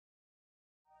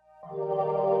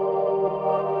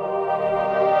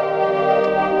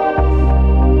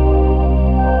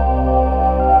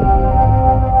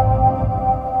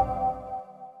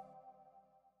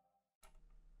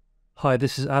Hi,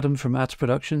 this is Adam from Ads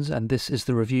Productions, and this is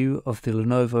the review of the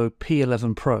Lenovo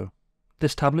P11 Pro.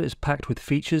 This tablet is packed with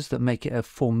features that make it a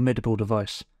formidable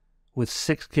device. With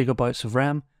 6GB of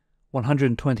RAM,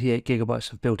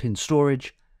 128GB of built-in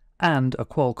storage, and a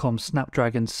Qualcomm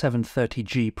Snapdragon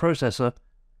 730G processor,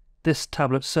 this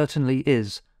tablet certainly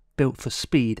is built for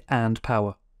speed and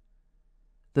power.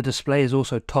 The display is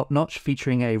also top-notch,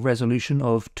 featuring a resolution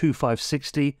of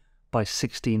 2560 by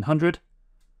 1600.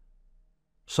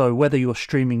 So whether you're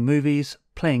streaming movies,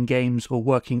 playing games, or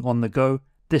working on the go,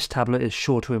 this tablet is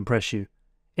sure to impress you.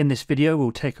 In this video,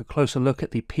 we'll take a closer look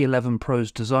at the P11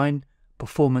 Pro's design,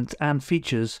 performance, and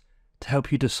features to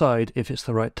help you decide if it's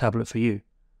the right tablet for you.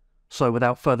 So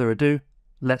without further ado,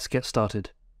 let's get started.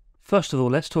 First of all,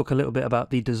 let's talk a little bit about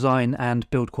the design and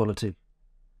build quality.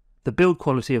 The build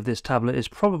quality of this tablet is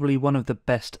probably one of the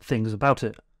best things about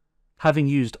it. Having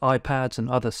used iPads and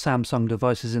other Samsung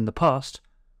devices in the past,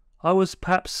 I was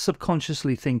perhaps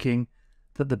subconsciously thinking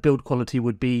that the build quality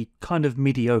would be kind of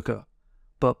mediocre,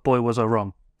 but boy was I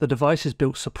wrong. The device is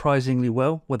built surprisingly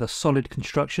well, with a solid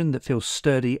construction that feels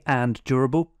sturdy and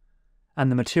durable,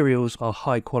 and the materials are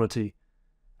high quality.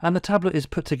 And the tablet is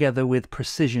put together with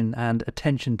precision and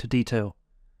attention to detail.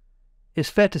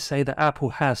 It's fair to say that Apple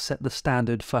has set the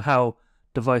standard for how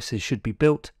devices should be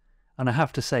built, and I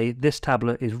have to say this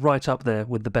tablet is right up there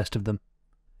with the best of them.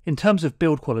 In terms of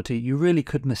build quality, you really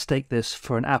could mistake this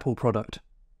for an Apple product.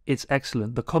 It's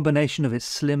excellent. The combination of its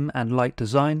slim and light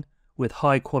design with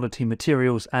high quality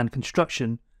materials and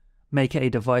construction make it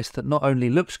a device that not only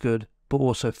looks good, but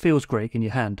also feels great in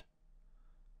your hand.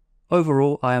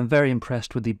 Overall, I am very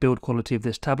impressed with the build quality of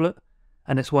this tablet,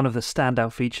 and it's one of the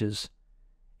standout features.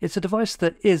 It's a device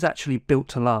that is actually built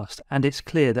to last, and it's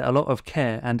clear that a lot of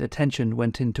care and attention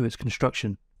went into its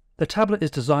construction. The tablet is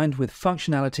designed with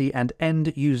functionality and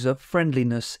end-user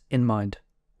friendliness in mind.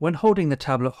 When holding the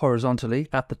tablet horizontally,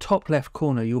 at the top left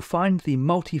corner you'll find the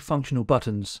multifunctional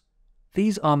buttons.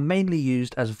 These are mainly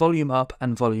used as volume up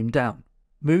and volume down.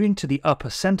 Moving to the upper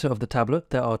center of the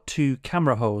tablet, there are two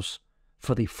camera holes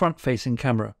for the front-facing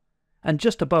camera, and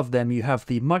just above them you have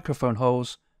the microphone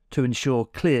holes to ensure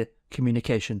clear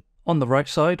communication. On the right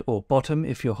side, or bottom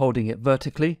if you're holding it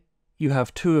vertically, you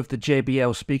have two of the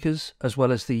JBL speakers as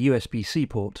well as the USB-C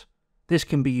port. This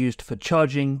can be used for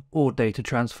charging or data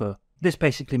transfer. This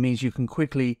basically means you can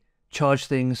quickly charge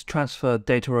things, transfer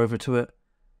data over to it,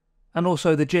 and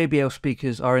also the JBL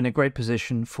speakers are in a great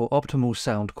position for optimal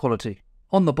sound quality.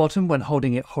 On the bottom, when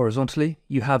holding it horizontally,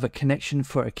 you have a connection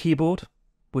for a keyboard,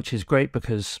 which is great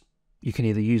because you can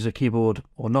either use a keyboard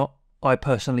or not. I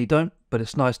personally don't, but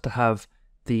it's nice to have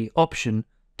the option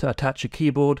to attach a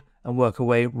keyboard and work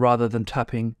away rather than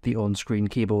tapping the on-screen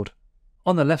keyboard.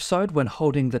 On the left side, when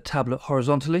holding the tablet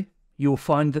horizontally, you will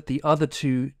find that the other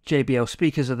two JBL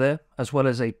speakers are there, as well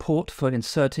as a port for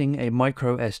inserting a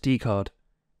micro SD card.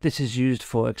 This is used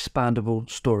for expandable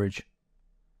storage.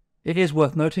 It is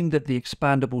worth noting that the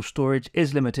expandable storage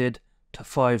is limited to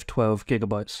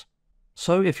 512GB.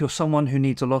 So if you're someone who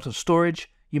needs a lot of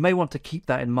storage, you may want to keep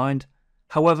that in mind.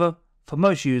 However, for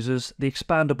most users, the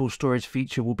expandable storage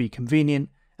feature will be convenient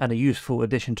and a useful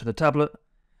addition to the tablet.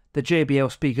 The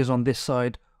JBL speakers on this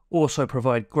side also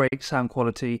provide great sound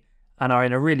quality and are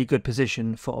in a really good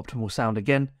position for optimal sound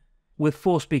again. With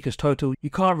 4 speakers total,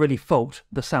 you can't really fault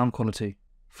the sound quality.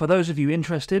 For those of you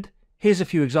interested, here's a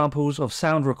few examples of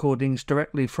sound recordings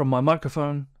directly from my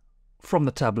microphone from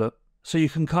the tablet, so you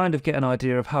can kind of get an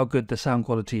idea of how good the sound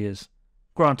quality is.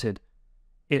 Granted,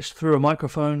 it's through a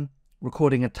microphone,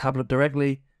 recording a tablet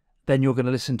directly, then you're going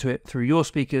to listen to it through your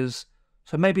speakers,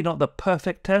 so maybe not the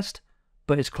perfect test,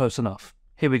 but it's close enough.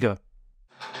 Here we go.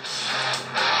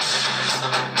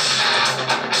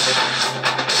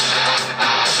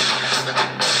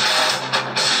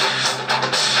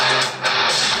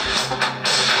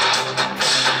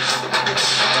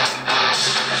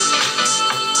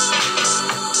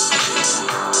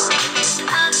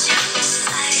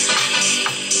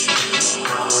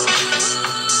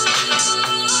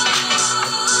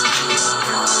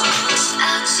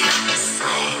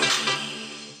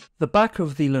 The back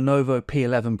of the Lenovo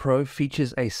P11 Pro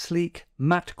features a sleek,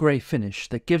 matte grey finish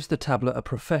that gives the tablet a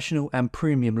professional and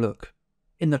premium look.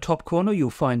 In the top corner you'll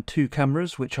find two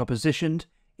cameras which are positioned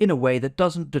in a way that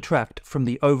doesn't detract from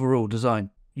the overall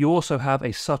design. You also have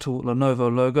a subtle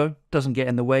Lenovo logo, doesn't get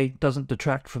in the way, doesn't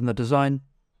detract from the design,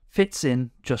 fits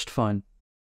in just fine.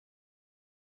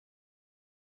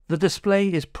 The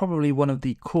display is probably one of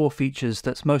the core features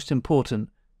that's most important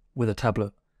with a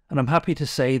tablet, and I'm happy to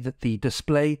say that the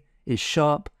display is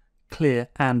sharp, clear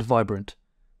and vibrant,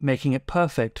 making it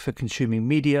perfect for consuming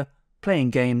media,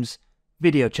 playing games,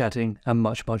 video chatting and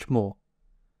much more.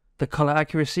 The colour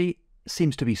accuracy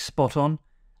seems to be spot on,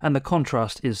 and the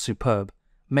contrast is superb,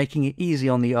 making it easy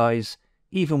on the eyes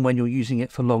even when you're using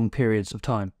it for long periods of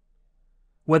time.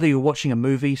 Whether you're watching a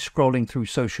movie, scrolling through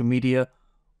social media,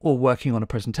 or working on a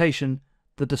presentation,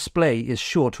 the display is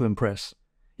sure to impress.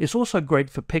 It's also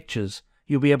great for pictures.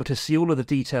 You'll be able to see all of the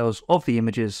details of the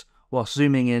images whilst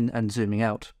zooming in and zooming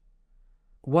out.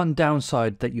 One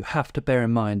downside that you have to bear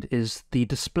in mind is the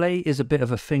display is a bit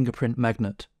of a fingerprint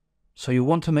magnet, so you'll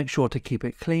want to make sure to keep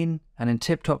it clean and in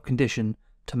tip-top condition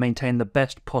to maintain the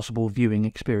best possible viewing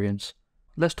experience.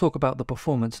 Let's talk about the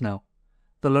performance now.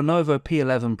 The Lenovo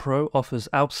P11 Pro offers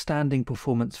outstanding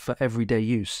performance for everyday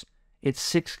use. Its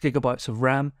 6GB of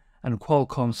RAM and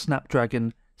Qualcomm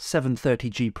Snapdragon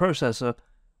 730G processor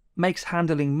makes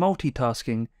handling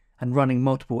multitasking and running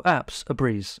multiple apps a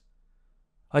breeze.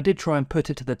 I did try and put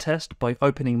it to the test by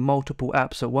opening multiple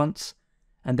apps at once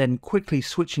and then quickly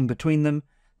switching between them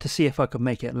to see if I could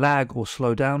make it lag or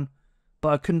slow down, but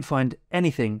I couldn't find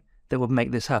anything that would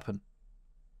make this happen.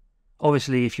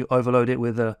 Obviously, if you overload it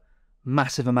with a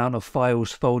massive amount of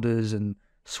files, folders, and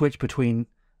switch between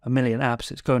a million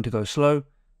apps, it's going to go slow,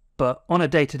 but on a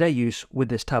day-to-day use with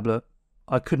this tablet,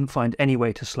 I couldn't find any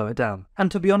way to slow it down.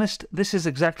 And to be honest, this is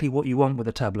exactly what you want with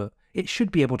a tablet. It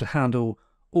should be able to handle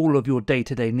all of your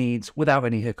day-to-day needs without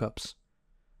any hiccups.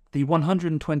 The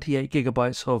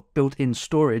 128GB of built-in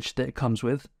storage that it comes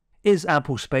with is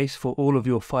ample space for all of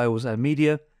your files and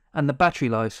media, and the battery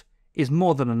life is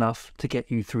more than enough to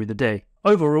get you through the day.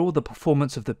 Overall, the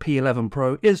performance of the P11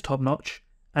 Pro is top-notch,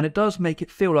 and it does make it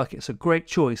feel like it's a great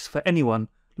choice for anyone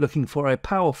looking for a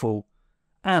powerful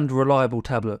and reliable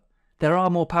tablet. There are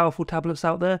more powerful tablets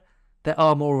out there, there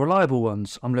are more reliable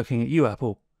ones. I'm looking at you,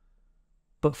 Apple.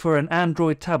 But for an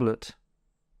Android tablet,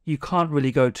 you can't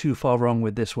really go too far wrong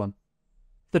with this one.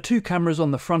 The two cameras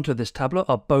on the front of this tablet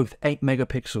are both 8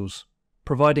 megapixels,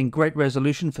 providing great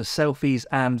resolution for selfies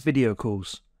and video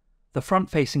calls. The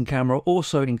front-facing camera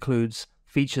also includes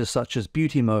features such as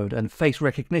beauty mode and face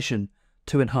recognition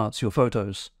to enhance your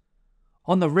photos.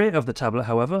 On the rear of the tablet,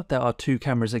 however, there are two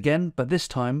cameras again, but this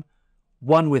time,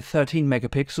 one with 13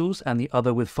 megapixels and the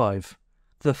other with 5.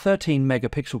 The 13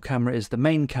 megapixel camera is the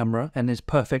main camera and is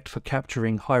perfect for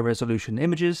capturing high-resolution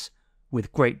images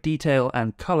with great detail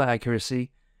and color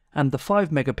accuracy, and the 5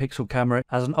 megapixel camera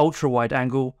as an ultra-wide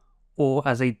angle or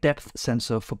as a depth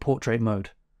sensor for portrait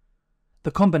mode. The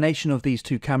combination of these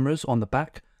two cameras on the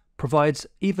back provides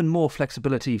even more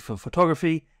flexibility for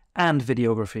photography and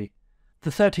videography.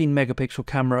 The 13 megapixel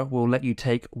camera will let you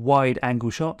take wide angle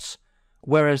shots,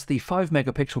 whereas the 5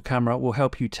 megapixel camera will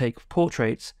help you take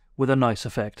portraits with a nice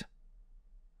effect.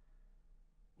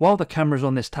 While the cameras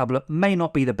on this tablet may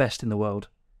not be the best in the world,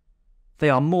 they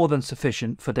are more than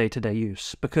sufficient for day-to-day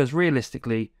use, because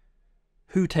realistically,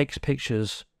 who takes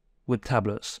pictures with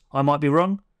tablets? I might be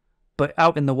wrong, but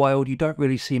out in the wild you don't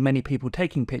really see many people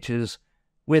taking pictures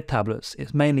with tablets.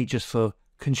 It's mainly just for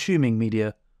consuming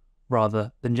media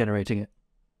rather than generating it.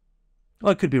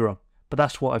 I could be wrong, but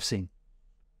that's what I've seen.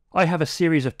 I have a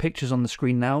series of pictures on the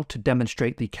screen now to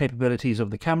demonstrate the capabilities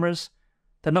of the cameras.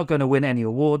 They're not going to win any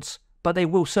awards, but they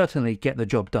will certainly get the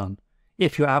job done.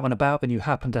 If you're out and about and you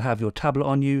happen to have your tablet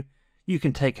on you, you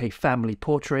can take a family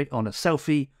portrait on a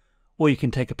selfie, or you can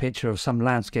take a picture of some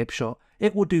landscape shot.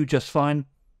 It will do just fine,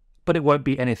 but it won't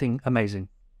be anything amazing.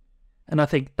 And I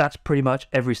think that's pretty much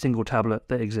every single tablet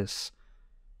that exists,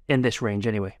 in this range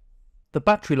anyway. The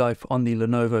battery life on the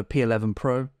Lenovo P11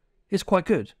 Pro is quite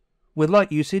good. With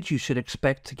light usage, you should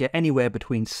expect to get anywhere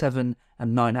between 7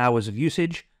 and 9 hours of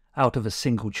usage out of a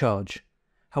single charge.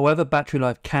 However, battery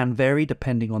life can vary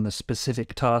depending on the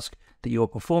specific task that you're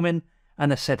performing and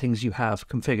the settings you have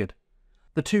configured.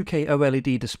 The 2K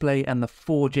OLED display and the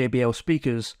 4 JBL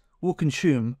speakers will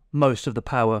consume most of the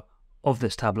power of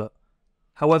this tablet.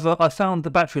 However, I found the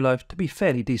battery life to be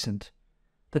fairly decent.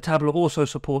 The tablet also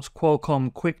supports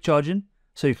Qualcomm quick charging,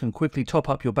 so you can quickly top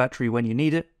up your battery when you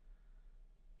need it.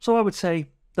 So I would say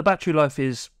the battery life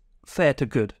is fair to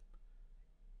good.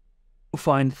 You'll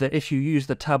find that if you use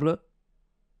the tablet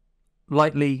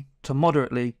lightly to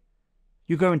moderately,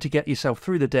 you're going to get yourself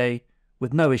through the day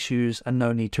with no issues and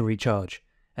no need to recharge.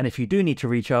 And if you do need to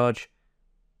recharge,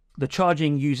 the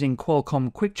charging using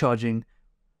Qualcomm quick charging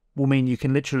will mean you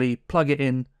can literally plug it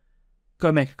in,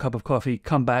 go make a cup of coffee,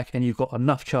 come back, and you've got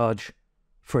enough charge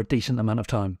for a decent amount of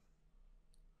time.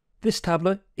 This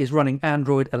tablet is running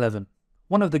Android 11.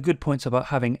 One of the good points about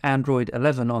having Android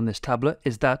 11 on this tablet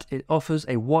is that it offers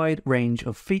a wide range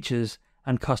of features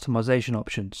and customization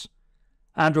options.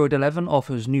 Android 11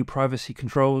 offers new privacy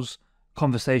controls,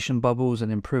 conversation bubbles,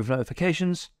 and improved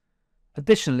notifications.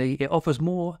 Additionally, it offers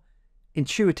more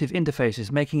intuitive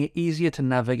interfaces making it easier to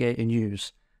navigate and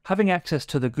use. Having access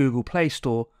to the Google Play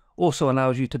Store also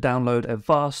allows you to download a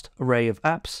vast array of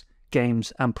apps,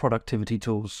 games, and productivity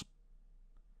tools.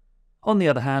 On the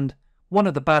other hand, one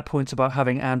of the bad points about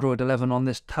having Android 11 on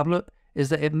this tablet is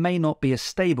that it may not be as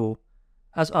stable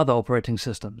as other operating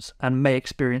systems and may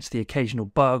experience the occasional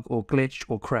bug or glitch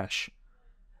or crash.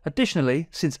 Additionally,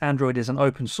 since Android is an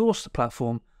open source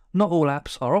platform, not all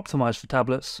apps are optimized for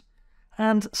tablets,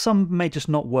 and some may just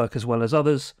not work as well as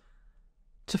others.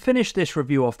 To finish this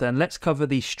review off then, let's cover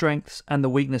the strengths and the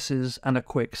weaknesses and a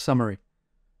quick summary.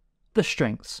 The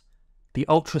strengths. The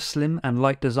ultra slim and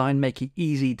light design make it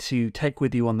easy to take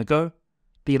with you on the go.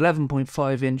 The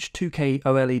 11.5-inch 2K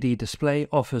OLED display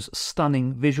offers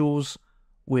stunning visuals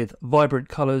with vibrant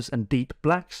colours and deep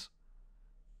blacks.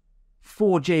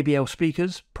 4 JBL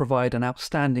speakers provide an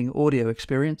outstanding audio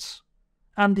experience.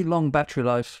 And the long battery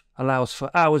life allows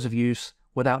for hours of use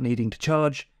without needing to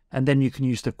charge, and then you can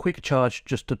use the quick charge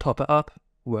just to top it up.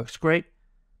 Works great.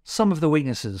 Some of the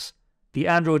weaknesses. The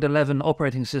Android 11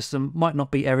 operating system might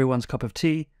not be everyone's cup of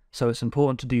tea, so it's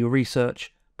important to do your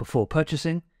research before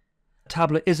purchasing. The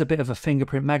tablet is a bit of a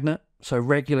fingerprint magnet, so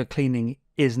regular cleaning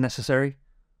is necessary.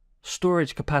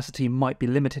 Storage capacity might be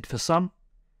limited for some,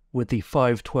 with the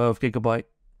 512GB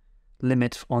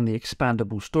limit on the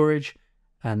expandable storage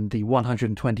and the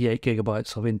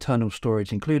 128GB of internal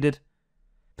storage included.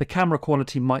 The camera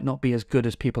quality might not be as good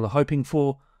as people are hoping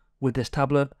for with this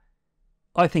tablet.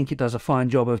 I think it does a fine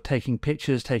job of taking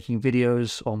pictures, taking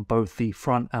videos on both the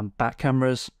front and back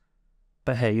cameras.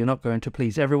 But hey, you're not going to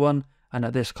please everyone, and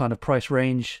at this kind of price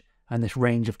range and this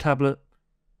range of tablet,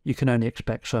 you can only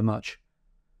expect so much.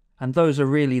 And those are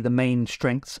really the main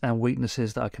strengths and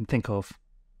weaknesses that I can think of.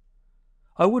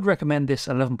 I would recommend this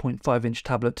 11.5-inch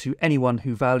tablet to anyone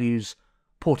who values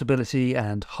portability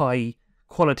and high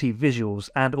quality visuals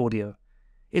and audio.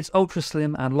 Its ultra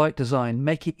slim and light design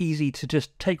make it easy to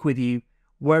just take with you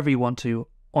wherever you want to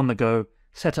on the go,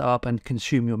 set it up and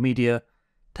consume your media,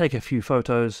 take a few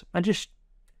photos and just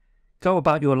go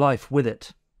about your life with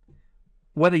it.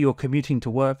 Whether you're commuting to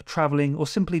work, traveling, or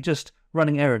simply just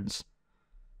running errands.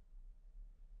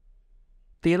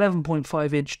 The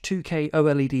 11.5-inch 2K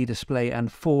OLED display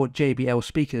and 4 JBL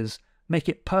speakers make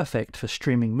it perfect for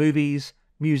streaming movies,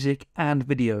 music and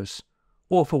videos,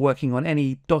 or for working on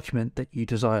any document that you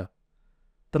desire.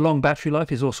 The long battery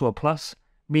life is also a plus,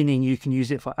 meaning you can use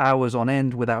it for hours on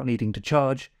end without needing to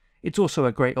charge. It's also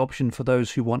a great option for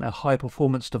those who want a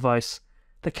high-performance device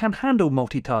that can handle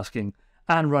multitasking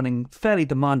and running fairly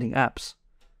demanding apps.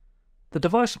 The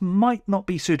device might not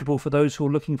be suitable for those who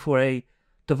are looking for a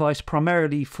device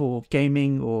primarily for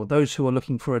gaming, or those who are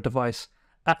looking for a device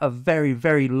at a very,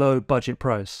 very low budget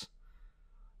price.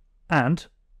 And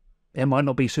it might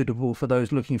not be suitable for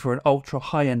those looking for an ultra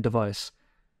high-end device,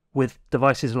 with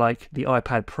devices like the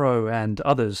iPad Pro and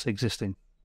others existing.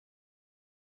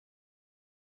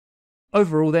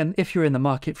 Overall then, if you're in the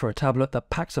market for a tablet that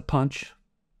packs a punch,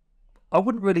 I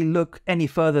wouldn't really look any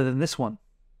further than this one.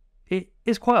 It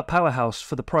is quite a powerhouse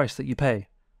for the price that you pay.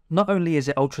 Not only is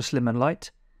it ultra slim and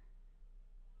light,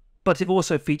 but it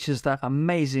also features that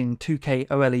amazing 2K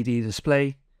OLED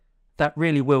display that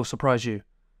really will surprise you.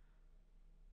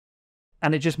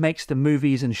 And it just makes the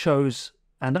movies and shows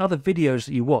and other videos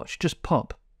that you watch just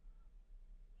pop.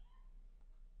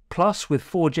 Plus, with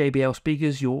 4 JBL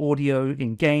speakers, your audio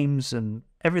in games and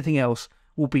everything else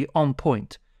will be on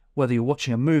point, whether you're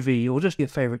watching a movie or just your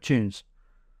favourite tunes.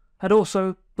 And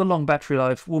also, the long battery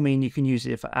life will mean you can use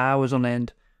it for hours on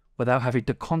end without having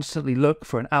to constantly look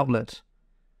for an outlet.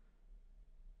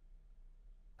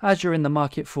 As you're in the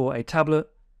market for a tablet,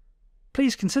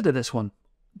 please consider this one.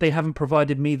 They haven't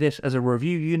provided me this as a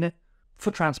review unit.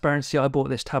 For transparency, I bought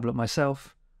this tablet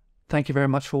myself. Thank you very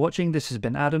much for watching. This has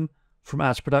been Adam from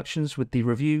Ads Productions with the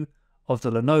review of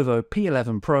the Lenovo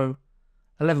P11 Pro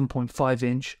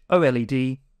 11.5-inch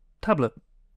OLED tablet.